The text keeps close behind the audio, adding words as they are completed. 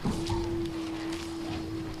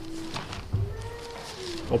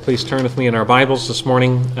Well, please turn with me in our Bibles this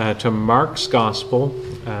morning to Mark's Gospel,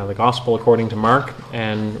 the Gospel according to Mark,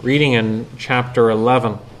 and reading in chapter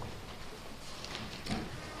 11.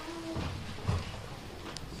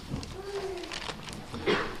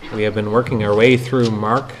 We have been working our way through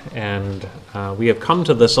Mark, and we have come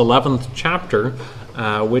to this 11th chapter,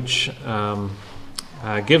 which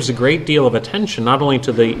gives a great deal of attention not only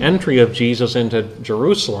to the entry of Jesus into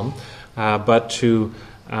Jerusalem, but to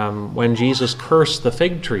when Jesus cursed the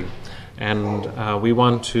fig tree. And we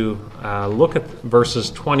want to look at verses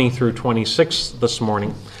 20 through 26 this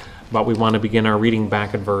morning, but we want to begin our reading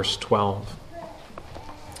back at verse 12.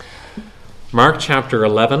 Mark chapter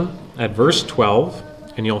 11 at verse 12,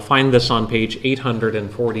 and you'll find this on page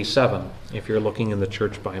 847 if you're looking in the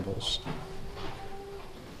church Bibles.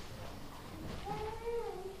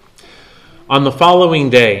 On the following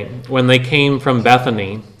day, when they came from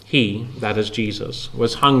Bethany, he, that is Jesus,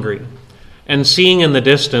 was hungry, and seeing in the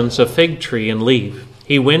distance a fig tree and leaf,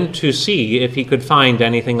 he went to see if he could find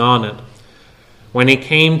anything on it. When he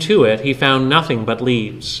came to it, he found nothing but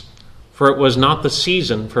leaves, for it was not the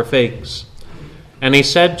season for figs. And he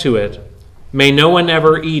said to it, "May no one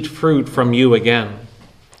ever eat fruit from you again."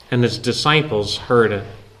 And his disciples heard it.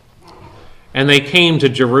 And they came to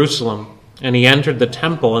Jerusalem, and he entered the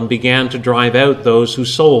temple and began to drive out those who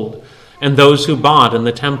sold and those who bought in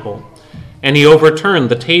the temple. And he overturned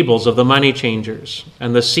the tables of the money changers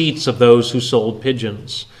and the seats of those who sold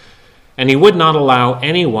pigeons. And he would not allow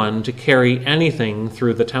anyone to carry anything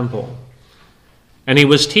through the temple. And he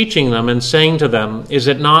was teaching them and saying to them, "Is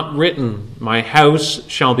it not written, 'My house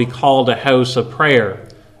shall be called a house of prayer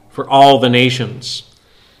for all the nations'?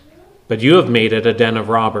 But you have made it a den of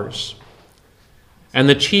robbers." And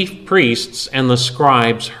the chief priests and the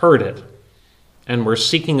scribes heard it, and were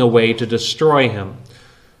seeking a way to destroy him,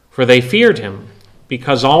 for they feared him,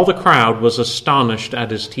 because all the crowd was astonished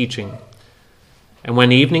at his teaching. And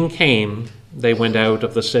when evening came, they went out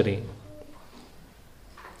of the city.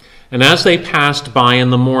 And as they passed by in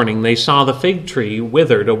the morning, they saw the fig tree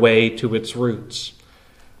withered away to its roots.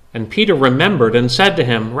 And Peter remembered and said to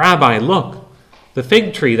him, "Rabbi, look, the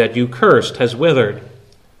fig tree that you cursed has withered."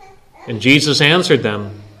 And Jesus answered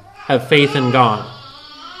them, "Have faith in God.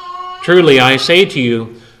 Truly I say to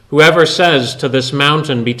you, whoever says to this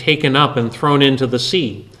mountain, 'Be taken up and thrown into the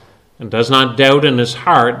sea,' and does not doubt in his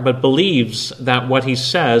heart, but believes that what he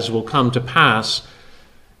says will come to pass,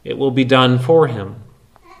 it will be done for him.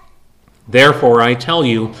 Therefore I tell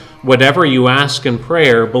you, whatever you ask in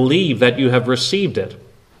prayer, believe that you have received it,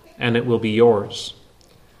 and it will be yours.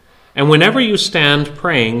 And whenever you stand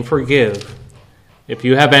praying, forgive, if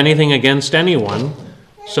you have anything against anyone,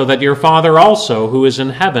 so that your Father also, who is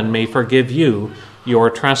in heaven, may forgive you your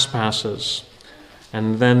trespasses."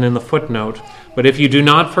 And then in the footnote, "But if you do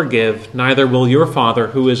not forgive, neither will your Father,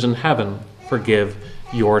 who is in heaven, forgive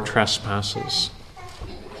your trespasses."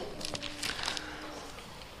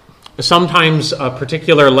 Sometimes a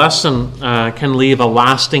particular lesson can leave a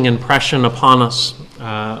lasting impression upon us.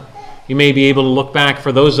 You may be able to look back,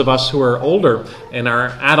 for those of us who are older in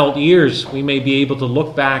our adult years, we may be able to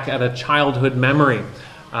look back at a childhood memory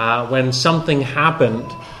when something happened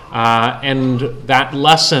and that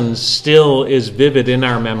lesson still is vivid in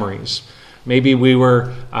our memories. Maybe we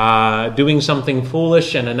were doing something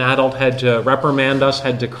foolish and an adult had to reprimand us,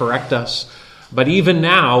 had to correct us. But even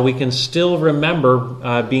now, we can still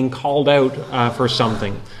remember being called out for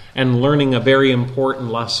something and learning a very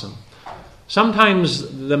important lesson. Sometimes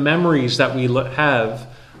the memories that we have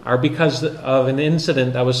are because of an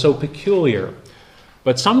incident that was so peculiar.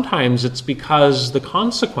 But sometimes it's because the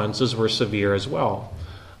consequences were severe as well.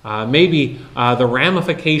 Maybe the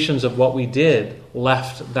ramifications of what we did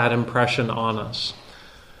left that impression on us.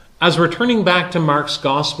 As we're turning back to Mark's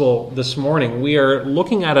Gospel this morning, we are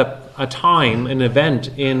looking at a time, an event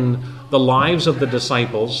in the lives of the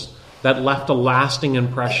disciples that left a lasting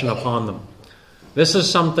impression upon them. This is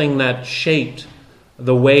something that shaped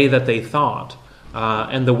the way that they thought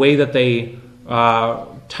and the way that they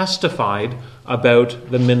testified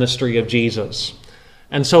about the ministry of Jesus.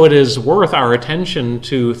 And so it is worth our attention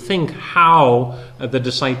to think how the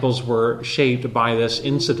disciples were shaped by this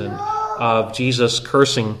incident of Jesus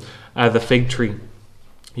cursing the fig tree.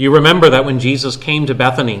 You remember that when Jesus came to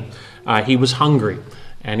Bethany, he was hungry,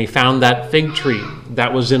 and he found that fig tree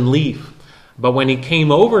that was in leaf. But when he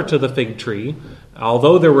came over to the fig tree,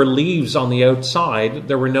 although there were leaves on the outside,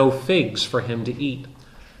 there were no figs for him to eat.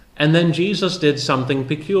 And then Jesus did something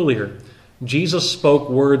peculiar. Jesus spoke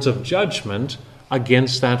words of judgment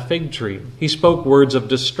against that fig tree. He spoke words of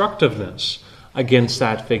destructiveness against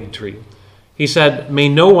that fig tree. He said, "May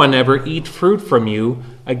no one ever eat fruit from you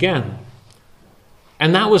again."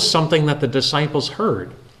 And that was something that the disciples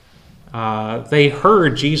heard. They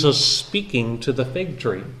heard Jesus speaking to the fig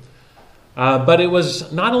tree. But it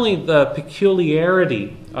was not only the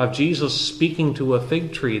peculiarity of Jesus speaking to a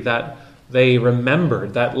fig tree that they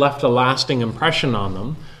remembered, that left a lasting impression on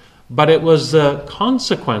them, but it was the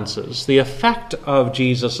consequences, the effect of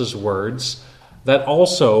Jesus' words that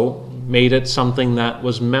also made it something that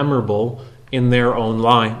was memorable in their own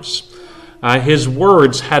lives. His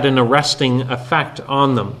words had an arresting effect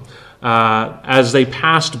on them. As they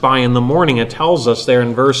passed by in the morning, it tells us there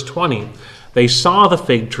in verse 20, they saw the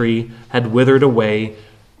fig tree had withered away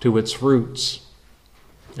to its roots.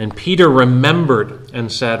 And Peter remembered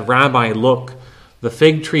and said, Rabbi, look, the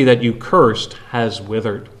fig tree that you cursed has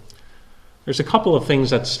withered. There's a couple of things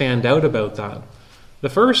that stand out about that. The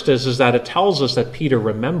first is that it tells us that Peter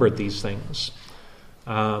remembered these things.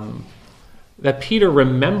 That Peter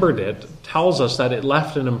remembered it tells us that it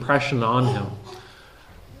left an impression on him.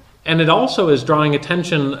 And it also is drawing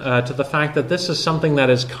attention to the fact that this is something that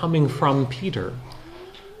is coming from Peter.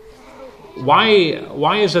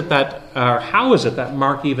 Why is it that, or how is it that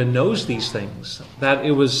Mark even knows these things? That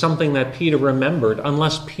it was something that Peter remembered,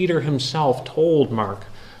 unless Peter himself told Mark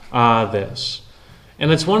this.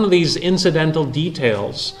 And it's one of these incidental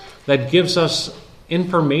details that gives us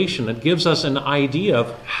information, it gives us an idea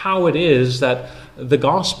of how it is that the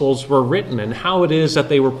Gospels were written and how it is that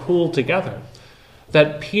they were pulled together.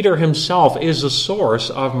 That Peter himself is the source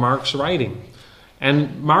of Mark's writing.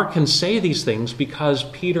 And Mark can say these things because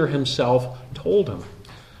Peter himself told him.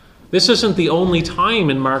 This isn't the only time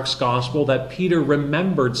in Mark's Gospel that Peter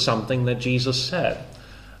remembered something that Jesus said.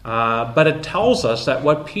 But it tells us that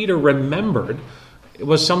what Peter remembered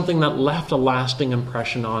was something that left a lasting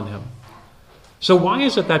impression on him. So why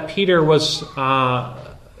is it that Peter was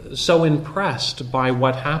so impressed by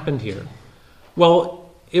what happened here? Well,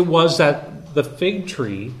 it was that the fig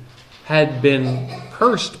tree had been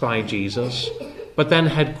cursed by Jesus, but then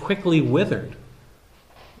had quickly withered.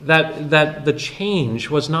 That the change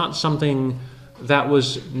was not something that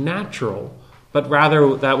was natural, but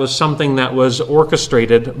rather that was something that was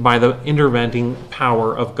orchestrated by the intervening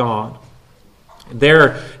power of God.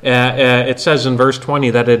 There, it says in verse 20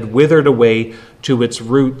 that it withered away to its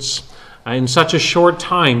roots. In such a short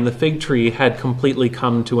time, the fig tree had completely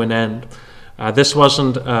come to an end. This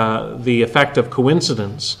wasn't the effect of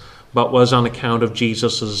coincidence, but was on account of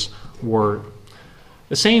Jesus' word.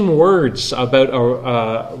 The same words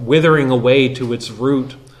about withering away to its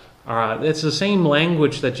root, it's the same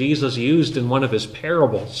language that Jesus used in one of his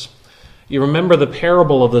parables. You remember the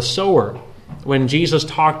parable of the sower, when Jesus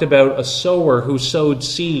talked about a sower who sowed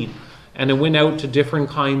seed, and it went out to different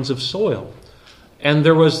kinds of soil. And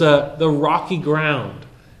there was the rocky ground,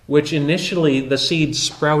 which initially the seed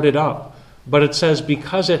sprouted up. But it says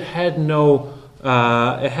because it had no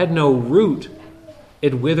root,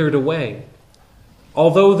 it withered away.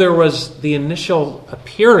 Although there was the initial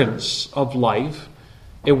appearance of life,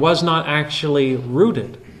 it was not actually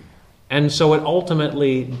rooted. And so it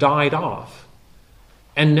ultimately died off.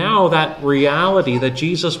 And now that reality that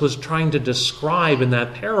Jesus was trying to describe in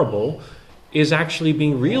that parable is actually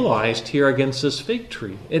being realized here against this fig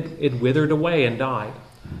tree. It withered away and died.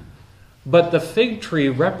 But the fig tree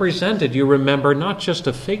represented, you remember, not just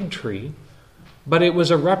a fig tree, but it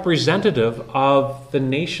was a representative of the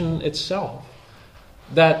nation itself.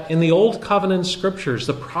 That in the Old Covenant scriptures,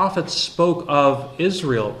 the prophets spoke of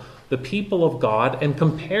Israel, the people of God, and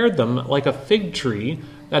compared them like a fig tree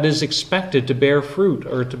that is expected to bear fruit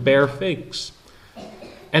or to bear figs.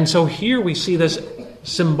 And so here we see this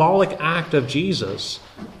symbolic act of Jesus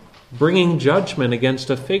bringing judgment against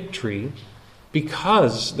a fig tree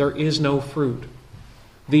because there is no fruit.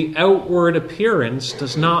 The outward appearance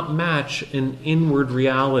does not match an inward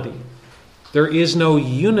reality. There is no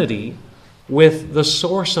unity with the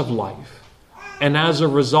source of life. And as a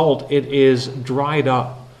result, it is dried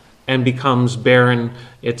up and becomes barren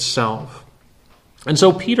itself. And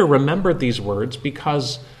so Peter remembered these words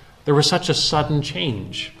because there was such a sudden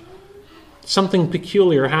change. Something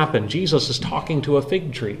peculiar happened. Jesus is talking to a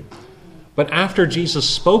fig tree. But after Jesus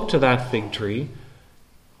spoke to that fig tree,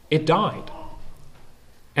 it died.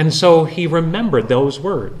 And so he remembered those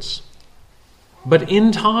words. But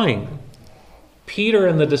in time, Peter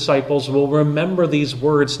and the disciples will remember these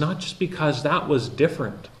words not just because that was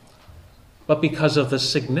different, but because of the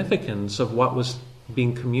significance of what was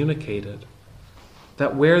being communicated.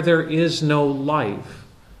 That where there is no life,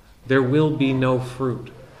 there will be no fruit.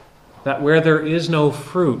 That where there is no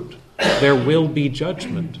fruit, there will be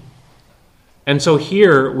judgment. And so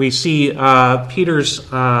here we see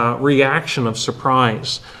Peter's reaction of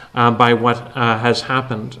surprise by what has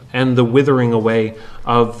happened and the withering away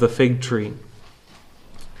of the fig tree.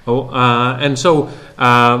 And so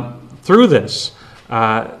through this,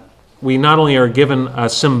 we not only are given a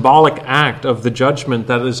symbolic act of the judgment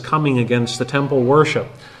that is coming against the temple worship,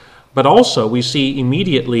 but also we see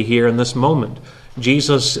immediately here in this moment,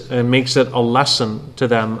 Jesus makes it a lesson to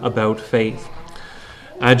them about faith.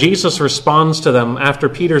 Jesus responds to them after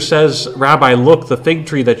Peter says, "Rabbi, look, the fig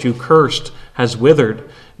tree that you cursed has withered."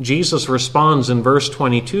 Jesus responds in verse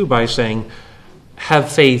 22 by saying,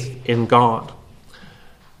 "Have faith in God."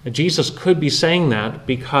 Jesus could be saying that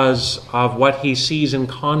because of what he sees in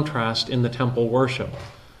contrast in the temple worship.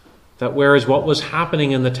 That whereas what was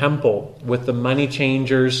happening in the temple with the money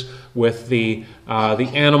changers, with the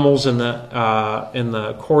animals in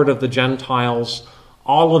the court of the Gentiles,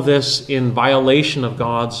 all of this in violation of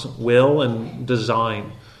God's will and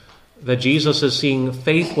design, that Jesus is seeing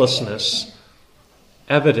faithlessness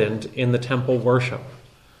evident in the temple worship.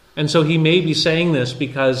 And so he may be saying this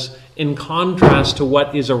because in contrast to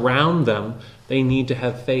what is around them, they need to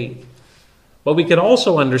have faith. But we could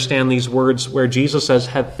also understand these words where Jesus says,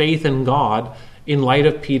 "Have faith in God," in light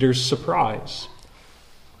of Peter's surprise.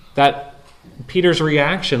 That Peter's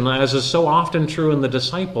reaction, as is so often true in the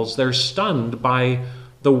disciples, they're stunned by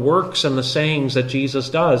the works and the sayings that Jesus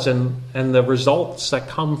does and the results that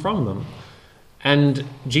come from them. And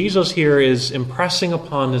Jesus here is impressing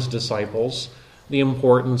upon his disciples the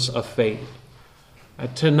importance of faith.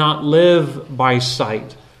 To not live by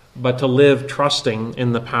sight, but to live trusting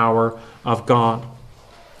in the power of God.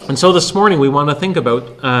 And so this morning we want to think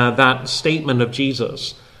about that statement of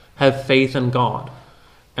Jesus, "Have faith in God."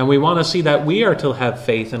 And we want to see that we are to have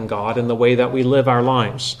faith in God in the way that we live our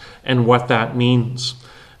lives and what that means.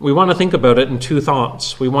 We want to think about it in two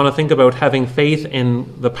thoughts. We want to think about having faith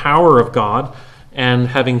in the power of God and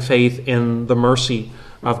having faith in the mercy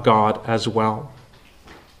of God as well.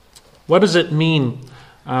 What does it mean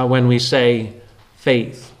when we say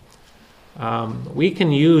faith? We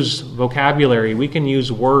can use vocabulary, we can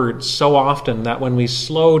use words so often that when we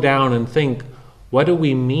slow down and think, what do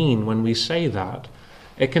we mean when we say that?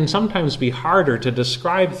 It can sometimes be harder to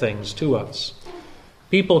describe things to us.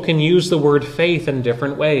 People can use the word faith in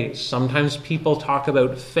different ways. Sometimes people talk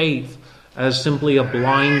about faith as simply a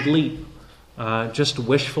blind leap, just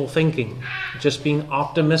wishful thinking, just being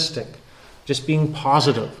optimistic, just being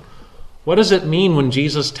positive. What does it mean when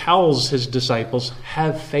Jesus tells his disciples,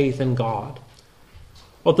 "Have faith in God"?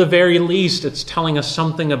 Well, at the very least, it's telling us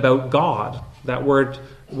something about God, that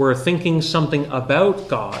we're thinking something about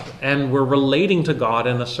God, and we're relating to God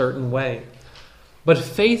in a certain way. But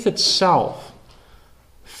faith itself,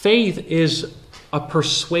 faith is a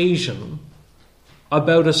persuasion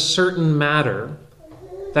about a certain matter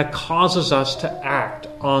that causes us to act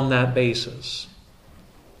on that basis.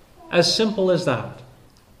 As simple as that.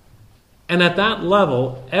 And at that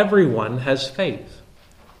level, everyone has faith.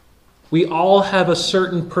 We all have a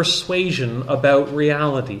certain persuasion about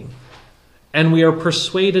reality. And we are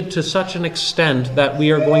persuaded to such an extent that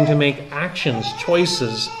we are going to make actions,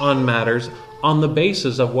 choices on matters on the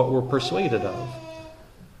basis of what we're persuaded of.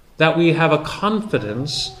 That we have a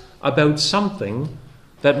confidence about something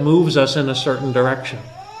that moves us in a certain direction.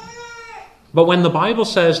 But when the Bible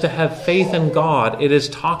says to have faith in God, it is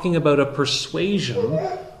talking about a persuasion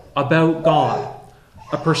about God,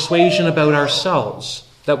 a persuasion about ourselves,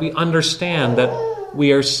 that we understand that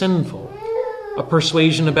we are sinful, a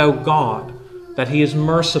persuasion about God, that he is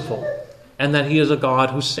merciful, and that he is a God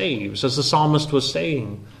who saves. As the psalmist was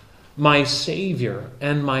saying, "My Savior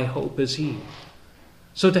and my hope is he."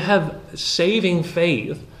 So to have saving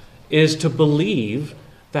faith is to believe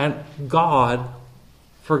that God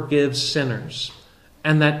forgives sinners,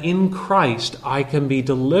 and that in Christ I can be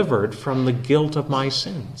delivered from the guilt of my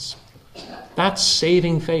sins. That's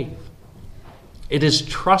saving faith. It is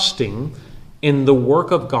trusting in the work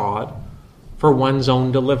of God for one's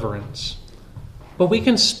own deliverance. But we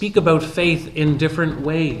can speak about faith in different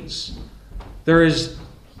ways. There is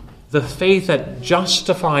the faith that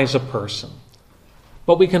justifies a person,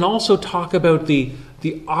 but we can also talk about the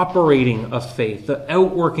operating of faith, the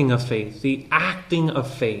outworking of faith, the acting of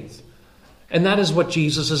faith. And that is what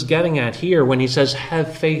Jesus is getting at here when he says,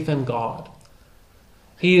 "Have faith in God."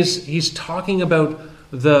 He's talking about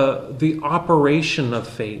the operation of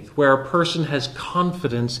faith, where a person has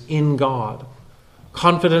confidence in God,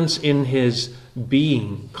 confidence in his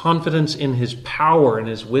being, confidence in his power and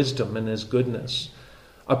his wisdom and his goodness,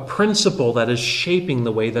 a principle that is shaping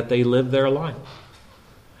the way that they live their life.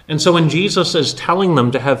 And so when Jesus is telling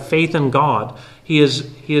them to have faith in God, he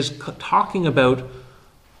is talking about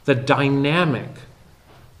the dynamic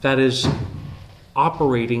that is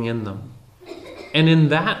operating in them. And in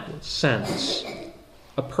that sense,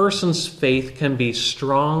 a person's faith can be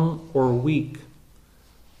strong or weak.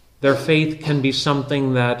 Their faith can be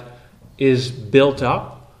something that is built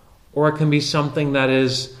up, or it can be something that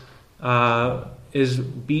is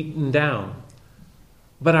beaten down.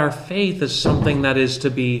 But our faith is something that is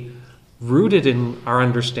to be rooted in our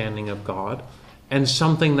understanding of God, and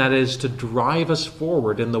something that is to drive us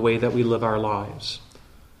forward in the way that we live our lives.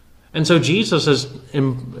 And so Jesus is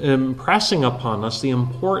impressing upon us the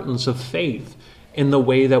importance of faith in the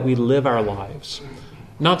way that we live our lives.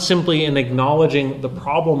 Not simply in acknowledging the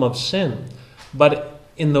problem of sin, but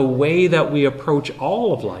in the way that we approach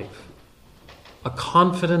all of life. A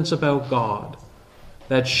confidence about God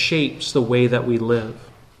that shapes the way that we live.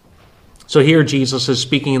 So here Jesus is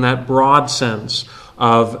speaking in that broad sense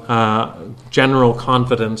of general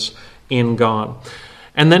confidence in God.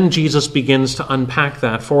 And then Jesus begins to unpack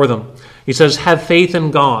that for them. He says, have faith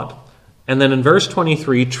in God. And then in verse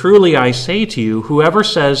 23, truly I say to you, whoever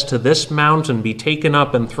says to this mountain, be taken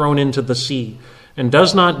up and thrown into the sea, and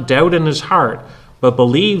does not doubt in his heart, but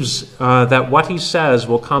believes that what he says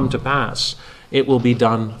will come to pass, it will be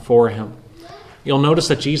done for him. You'll notice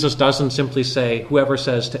that Jesus doesn't simply say, whoever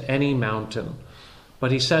says to any mountain,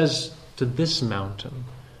 but he says to this mountain.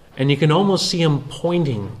 And you can almost see him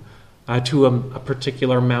pointing to a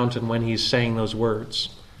particular mountain when he's saying those words.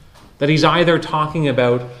 That he's either talking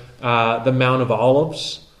about the Mount of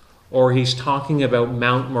Olives, or he's talking about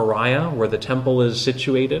Mount Moriah, where the temple is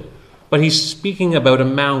situated. But he's speaking about a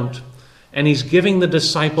mount, and he's giving the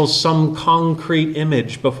disciples some concrete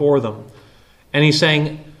image before them. And he's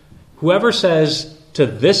saying, whoever says to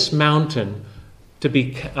this mountain to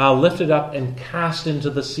be lifted up and cast into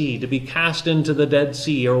the sea, to be cast into the Dead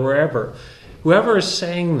Sea or wherever, whoever is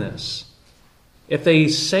saying this, if they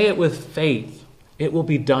say it with faith, it will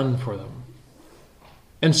be done for them.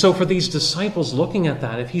 And so for these disciples looking at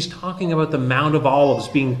that, if he's talking about the Mount of Olives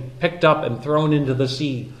being picked up and thrown into the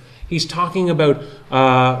sea, he's talking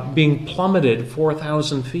about being plummeted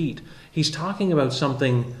 4,000 feet. He's talking about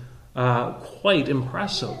something quite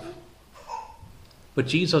impressive. But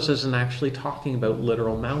Jesus isn't actually talking about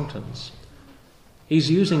literal mountains.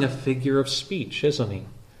 He's using a figure of speech, isn't he?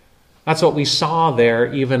 That's what we saw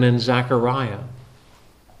there even in Zechariah.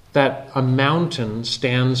 That a mountain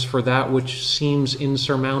stands for that which seems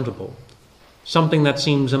insurmountable. Something that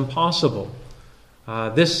seems impossible.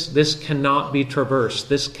 This cannot be traversed.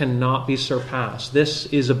 This cannot be surpassed. This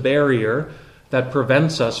is a barrier that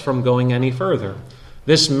prevents us from going any further.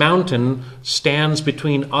 This mountain stands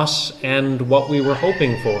between us and what we were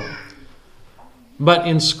hoping for. But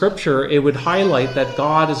in Scripture, it would highlight that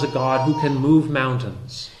God is a God who can move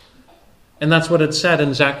mountains. And that's what it said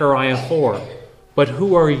in Zechariah 4. But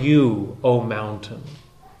who are you, O mountain,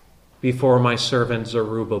 before my servant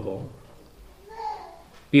Zerubbabel?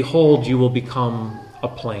 Behold, you will become a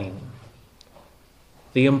plain.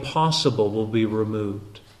 The impossible will be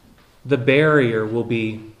removed. The barrier will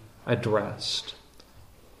be addressed.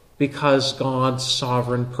 Because God's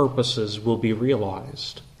sovereign purposes will be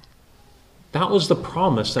realized. That was the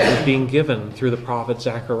promise that was being given through the prophet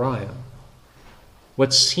Zechariah.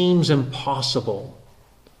 What seems impossible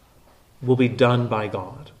will be done by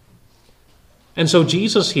God. And so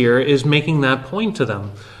Jesus here is making that point to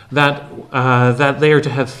them, that they are to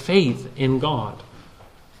have faith in God,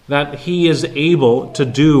 that he is able to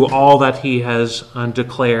do all that he has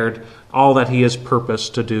declared, all that he has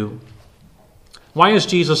purposed to do. Why is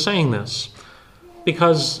Jesus saying this?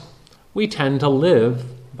 Because we tend to live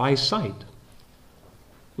by sight.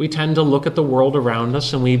 We tend to look at the world around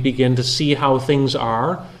us and we begin to see how things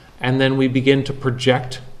are, and then we begin to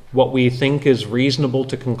project what we think is reasonable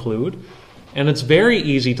to conclude. And it's very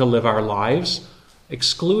easy to live our lives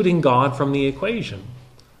excluding God from the equation.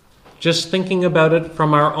 Just thinking about it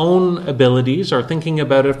from our own abilities or thinking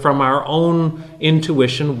about it from our own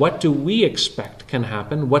intuition. What do we expect can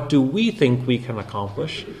happen? What do we think we can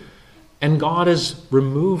accomplish? And God is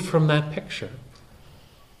removed from that picture.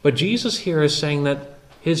 But Jesus here is saying that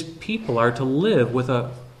his people are to live with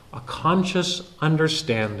a conscious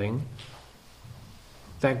understanding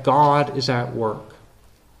that God is at work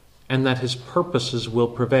and that his purposes will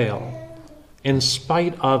prevail in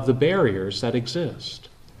spite of the barriers that exist.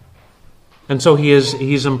 And so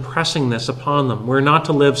he's impressing this upon them. We're not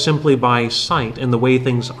to live simply by sight in the way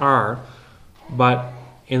things are, but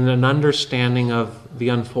in an understanding of the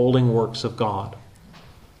unfolding works of God.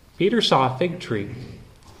 Peter saw a fig tree.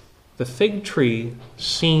 The fig tree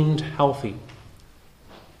seemed healthy.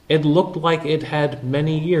 It looked like it had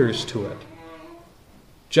many years to it.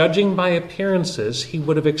 Judging by appearances, he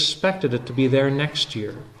would have expected it to be there next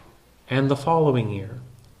year and the following year.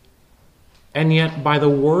 And yet, by the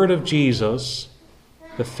word of Jesus,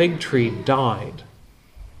 the fig tree died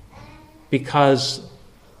because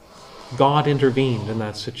God intervened in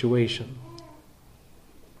that situation,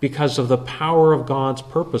 because of the power of God's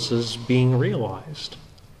purposes being realized.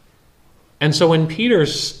 And so when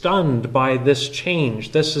Peter's stunned by this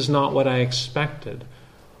change, this is not what I expected,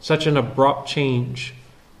 such an abrupt change,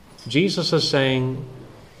 Jesus is saying,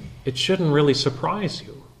 it shouldn't really surprise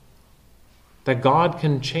you that God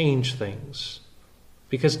can change things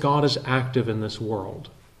because God is active in this world.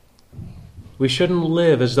 We shouldn't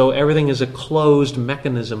live as though everything is a closed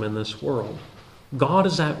mechanism in this world. God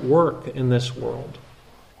is at work in this world,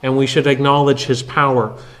 and we should acknowledge his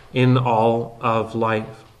power in all of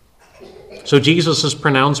life. So Jesus'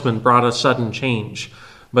 pronouncement brought a sudden change,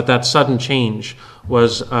 but that sudden change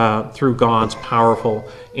was through God's powerful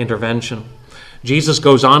intervention. Jesus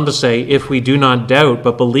goes on to say, if we do not doubt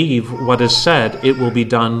but believe what is said, it will be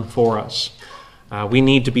done for us. We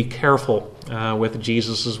need to be careful with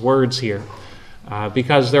Jesus' words here,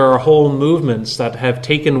 because there are whole movements that have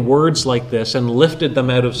taken words like this and lifted them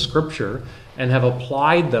out of Scripture and have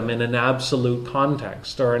applied them in an absolute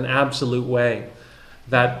context or an absolute way,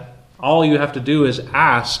 that all you have to do is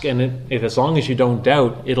ask, and as long as you don't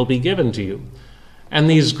doubt, it'll be given to you. And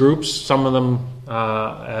these groups, some of them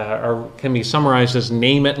can be summarized as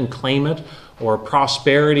name it and claim it, or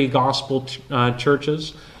prosperity gospel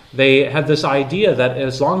churches. They have this idea that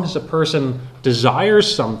as long as a person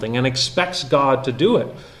desires something and expects God to do it,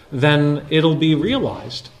 then it'll be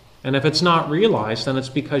realized. And if it's not realized, then it's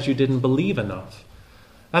because you didn't believe enough.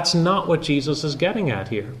 That's not what Jesus is getting at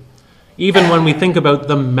here. Even when we think about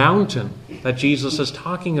the mountain that Jesus is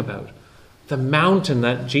talking about, the mountain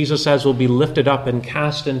that Jesus says will be lifted up and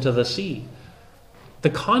cast into the sea, the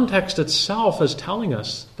context itself is telling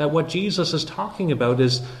us that what Jesus is talking about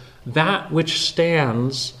is that which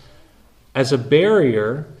stands as a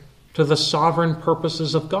barrier to the sovereign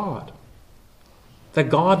purposes of God. That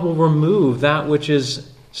God will remove that which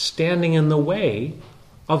is standing in the way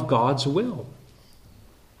of God's will.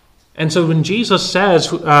 And so when Jesus says,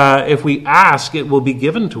 if we ask, it will be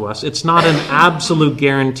given to us, it's not an absolute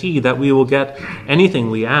guarantee that we will get anything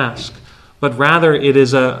we ask, but rather it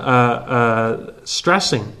is a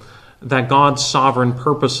stressing that God's sovereign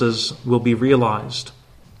purposes will be realized.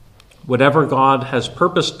 Whatever God has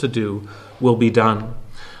purposed to do will be done.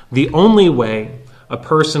 The only way a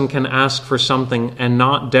person can ask for something and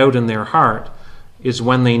not doubt in their heart is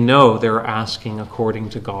when they know they're asking according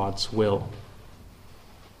to God's will.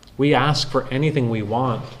 We ask for anything we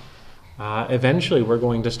want. Eventually we're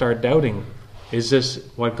going to start doubting, is this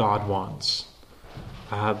what God wants?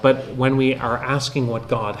 But when we are asking what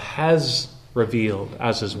God has revealed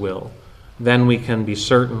as his will, then we can be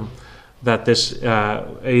certain that this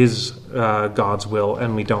is God's will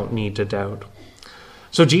and we don't need to doubt.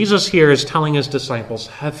 So Jesus here is telling his disciples,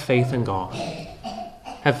 have faith in God.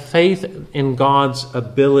 Have faith in God's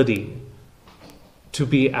ability to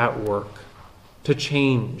be at work, to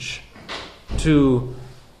change, to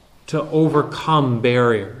overcome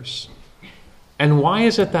barriers. And why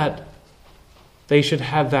is it that they should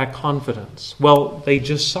have that confidence? Well, they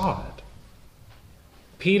just saw it.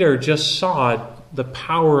 Peter just saw the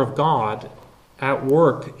power of God at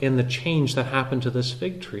work in the change that happened to this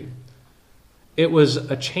fig tree. It was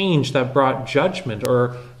a change that brought judgment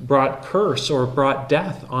or brought curse or brought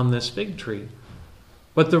death on this fig tree.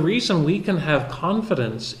 But the reason we can have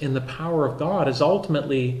confidence in the power of God is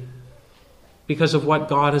ultimately because of what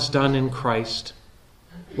God has done in Christ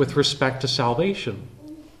with respect to salvation.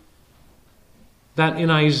 That in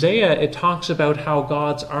Isaiah it talks about how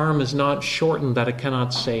God's arm is not shortened that it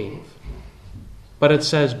cannot save. But it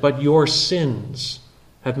says, but your sins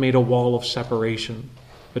have made a wall of separation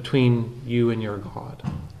between you and your God.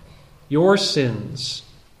 Your sins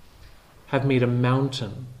have made a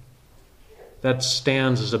mountain that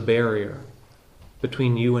stands as a barrier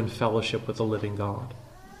between you and fellowship with the living God.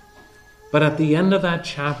 But at the end of that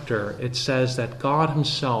chapter, it says that God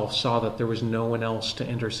himself saw that there was no one else to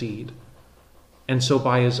intercede. And so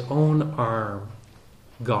by his own arm,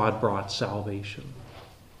 God brought salvation.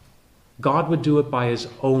 God would do it by his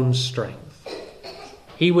own strength.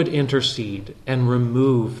 He would intercede and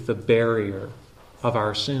remove the barrier of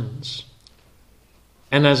our sins.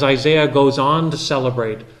 And as Isaiah goes on to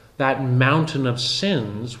celebrate, that mountain of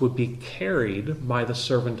sins would be carried by the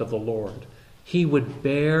servant of the Lord. He would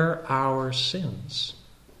bear our sins.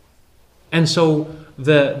 And so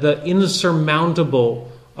the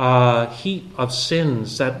insurmountable heap of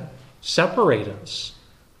sins that separate us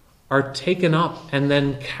are taken up and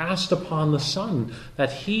then cast upon the Son,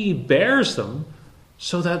 that he bears them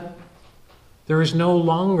so that there is no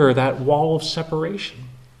longer that wall of separation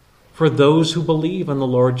for those who believe in the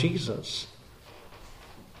Lord Jesus.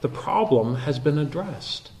 The problem has been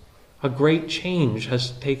addressed. A great change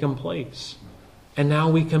has taken place. And now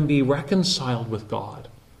we can be reconciled with God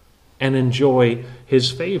and enjoy his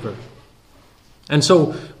favor. And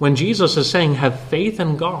so when Jesus is saying, have faith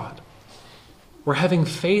in God, we're having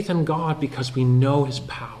faith in God because we know his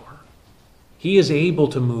power. He is able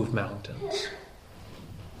to move mountains.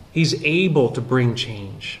 He's able to bring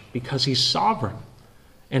change because he's sovereign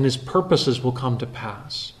and his purposes will come to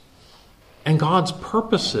pass. And God's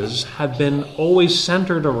purposes have been always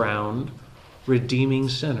centered around redeeming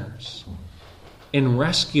sinners, in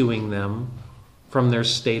rescuing them from their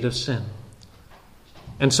state of sin.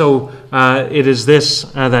 And so it is this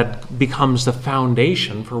that becomes the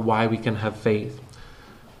foundation for why we can have faith.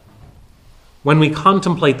 When we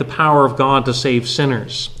contemplate the power of God to save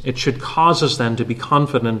sinners, it should cause us then to be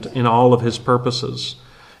confident in all of his purposes.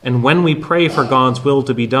 And when we pray for God's will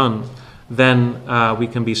to be done, then we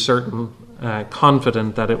can be certain,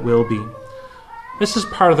 confident that it will be. This is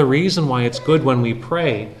part of the reason why it's good when we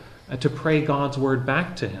pray, to pray God's word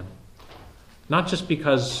back to him. Not just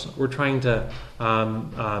because we're trying to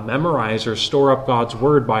memorize or store up God's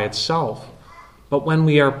word by itself, but when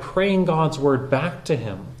we are praying God's word back to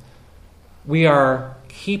him, we are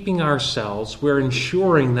keeping ourselves, we're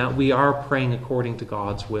ensuring that we are praying according to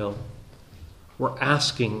God's will. We're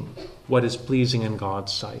asking what is pleasing in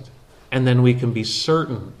God's sight, and then we can be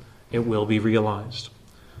certain it will be realized.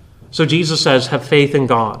 So Jesus says, have faith in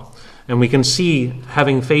God. And we can see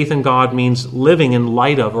having faith in God means living in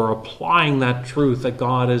light of or applying that truth that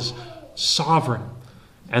God is sovereign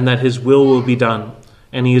and that his will be done.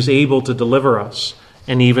 And he is able to deliver us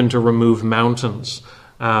and even to remove mountains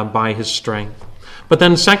by his strength. But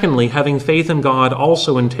then secondly, having faith in God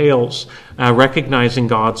also entails recognizing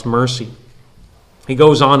God's mercy. He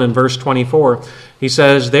goes on in verse 24. He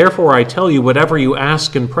says, therefore I tell you, whatever you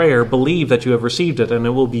ask in prayer, believe that you have received it and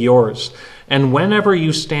it will be yours. And whenever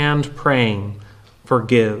you stand praying,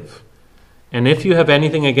 forgive. And if you have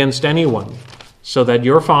anything against anyone, so that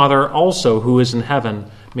your Father also who is in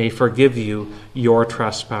heaven may forgive you your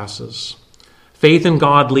trespasses. Faith in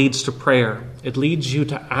God leads to prayer. It leads you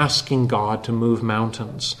to asking God to move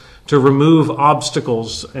mountains, to remove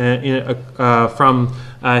obstacles from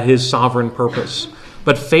his sovereign purpose.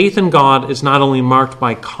 But faith in God is not only marked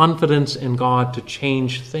by confidence in God to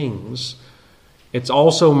change things, it's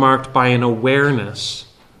also marked by an awareness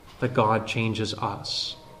that God changes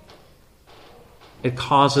us. It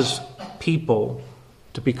causes people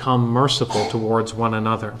to become merciful towards one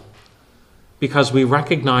another, because we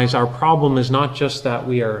recognize our problem is not just that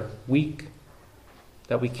we are weak,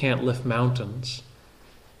 that we can't lift mountains,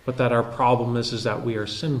 but that our problem is that we are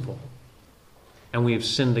sinful and we have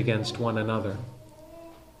sinned against one another.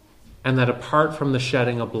 And that apart from the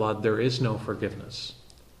shedding of blood, there is no forgiveness.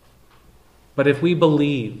 But if we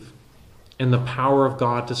believe in the power of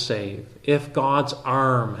God to save, if God's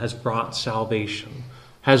arm has brought salvation,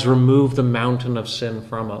 has removed the mountain of sin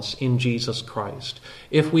from us in Jesus Christ,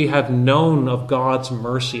 if we have known of God's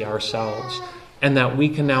mercy ourselves, and that we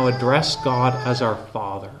can now address God as our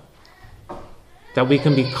Father, that we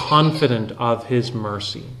can be confident of his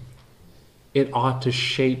mercy, it ought to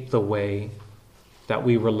shape the way that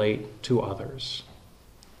we relate to others.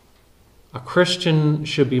 A Christian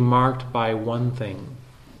should be marked by one thing: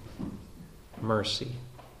 mercy.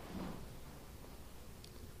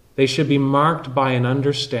 They should be marked by an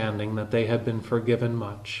understanding that they have been forgiven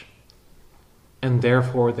much, and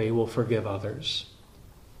therefore they will forgive others.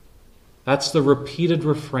 That's the repeated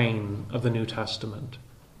refrain of the New Testament.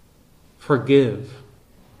 Forgive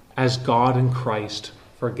as God in Christ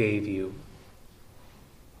forgave you.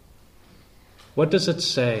 What does it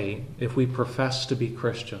say if we profess to be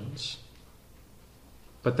Christians,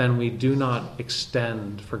 but then we do not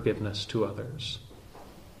extend forgiveness to others?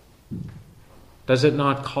 Does it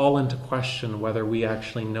not call into question whether we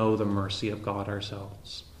actually know the mercy of God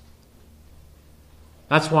ourselves?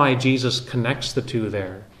 That's why Jesus connects the two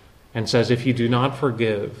there and says, if you do not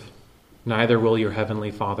forgive, neither will your heavenly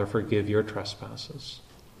Father forgive your trespasses.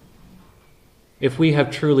 If we have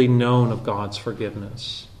truly known of God's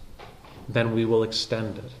forgiveness, then we will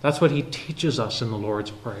extend it. That's what he teaches us in the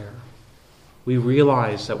Lord's Prayer. We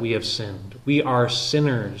realize that we have sinned. We are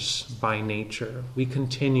sinners by nature. We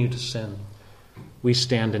continue to sin. We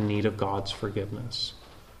stand in need of God's forgiveness.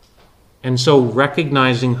 And so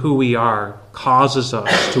recognizing who we are causes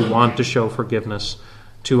us to want to show forgiveness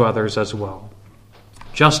to others as well.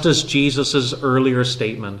 Just as Jesus' earlier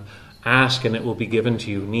statement, ask and it will be given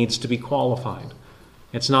to you, needs to be qualified.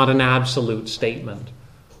 It's not an absolute statement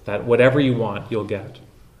that whatever you want, you'll get.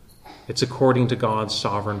 It's according to God's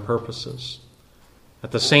sovereign purposes.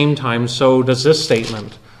 At the same time, so does this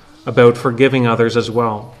statement about forgiving others as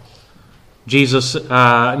well. Jesus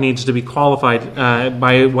needs to be qualified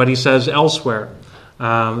by what he says elsewhere.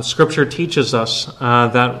 Scripture teaches us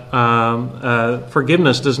that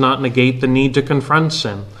forgiveness does not negate the need to confront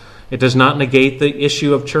sin. It does not negate the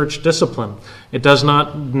issue of church discipline. It does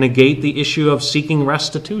not negate the issue of seeking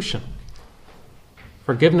restitution.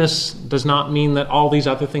 Forgiveness does not mean that all these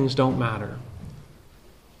other things don't matter.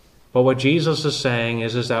 But what Jesus is saying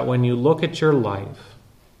is that when you look at your life,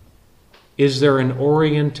 is there an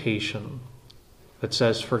orientation that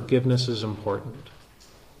says forgiveness is important?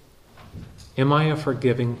 Am I a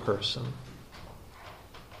forgiving person?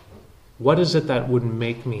 What is it that would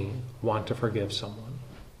make me want to forgive someone?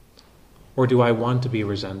 Or do I want to be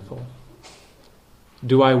resentful?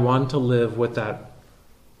 Do I want to live with that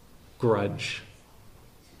grudge?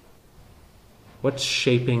 What's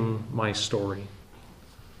shaping my story?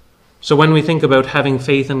 So when we think about having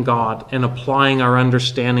faith in God and applying our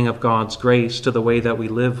understanding of God's grace to the way that we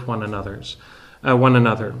live one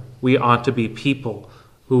another, we ought to be people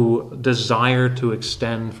who desire to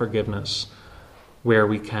extend forgiveness where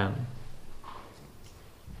we can.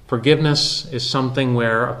 Forgiveness is something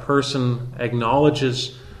where a person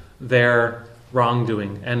acknowledges their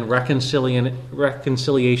wrongdoing, and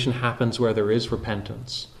reconciliation happens where there is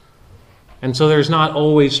repentance. And so there's not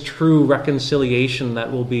always true reconciliation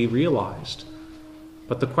that will be realized.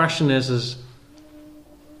 But the question is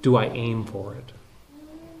do I aim for it?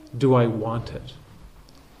 Do I want it?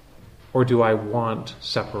 Or do I want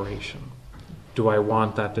separation? Do I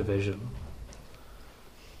want that division?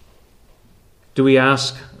 Do we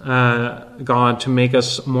ask God to make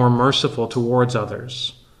us more merciful towards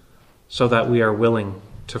others so that we are willing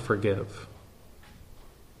to forgive?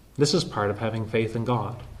 This is part of having faith in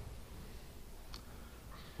God.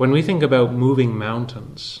 When we think about moving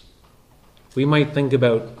mountains, we might think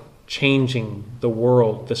about changing the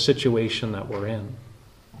world, the situation that we're in.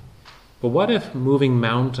 But what if moving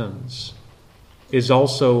mountains is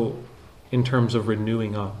also in terms of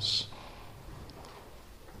renewing us?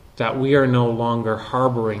 That we are no longer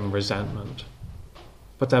harboring resentment,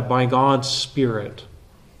 but that by God's Spirit,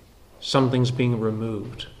 something's being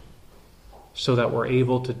removed so that we're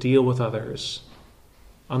able to deal with others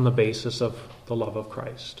on the basis of the love of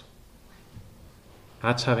Christ.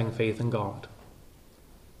 That's having faith in God.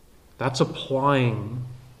 That's applying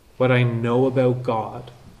what I know about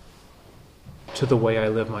God to the way I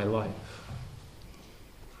live my life.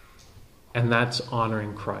 And that's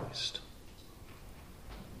honoring Christ.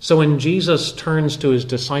 So when Jesus turns to his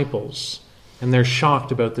disciples and they're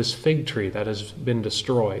shocked about this fig tree that has been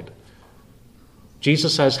destroyed,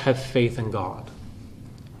 Jesus says, have faith in God.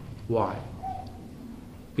 Why?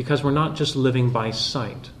 Because we're not just living by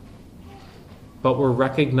sight, but we're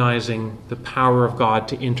recognizing the power of God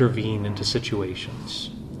to intervene into situations.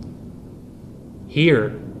 Here,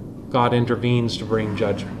 God intervenes to bring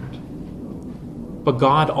judgment. But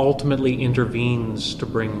God ultimately intervenes to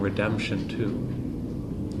bring redemption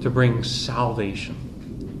too, to bring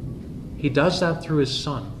salvation. He does that through his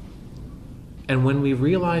Son. And when we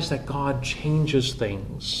realize that God changes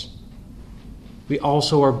things, we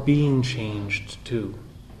also are being changed too.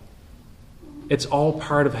 It's all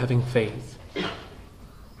part of having faith.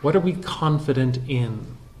 What are we confident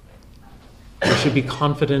in? We should be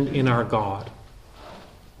confident in our God,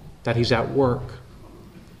 that he's at work,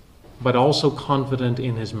 but also confident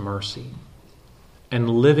in his mercy and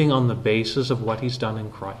living on the basis of what he's done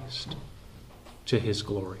in Christ to his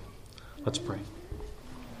glory. Let's pray.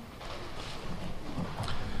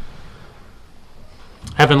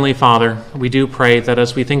 Heavenly Father, we do pray that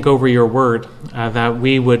as we think over your word, that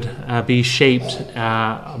we would be shaped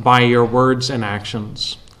by your words and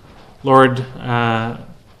actions. Lord,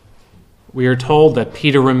 we are told that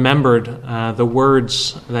Peter remembered the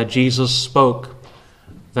words that Jesus spoke,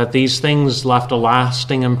 that these things left a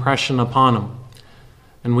lasting impression upon him.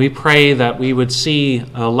 And we pray that we would see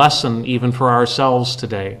a lesson even for ourselves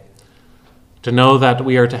today, to know that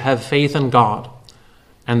we are to have faith in God,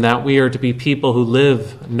 and that we are to be people who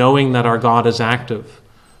live knowing that our God is active,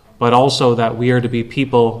 but also that we are to be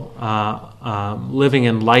people living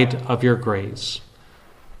in light of your grace.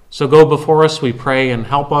 So go before us, we pray, and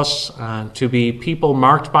help us to be people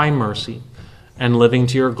marked by mercy and living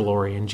to your glory. In